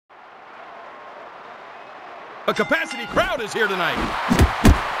A capacity crowd is here tonight.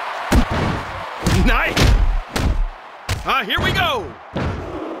 Nice. Here we go.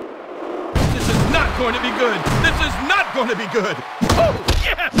 This is not going to be good. This is not going to be good. Oh,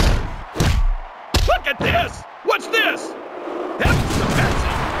 yes. Look at this. What's this? Heavens to Patsy.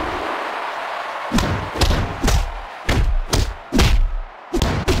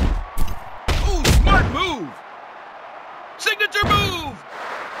 Ooh, smart move. Signature move.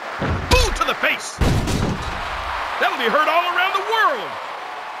 Boot to the face. That'll be heard all around the world.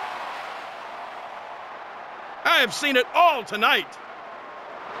 I have seen it all tonight.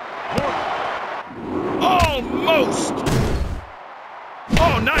 Almost.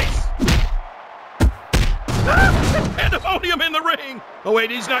 Oh, nice. Pandemonium in the ring. Oh, wait,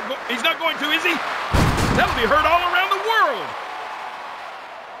 he's not going to, is he? That'll be heard all around the world.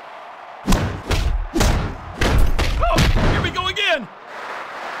 Oh, here we go again.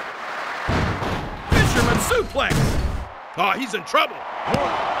 Fisherman suplex. Oh, he's in trouble.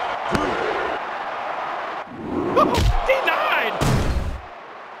 Oh, denied.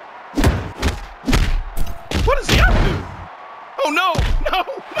 What is he up to? Oh, no, no,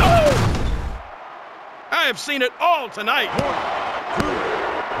 no. I have seen it all tonight.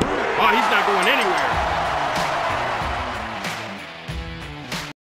 Oh, he's not going anywhere.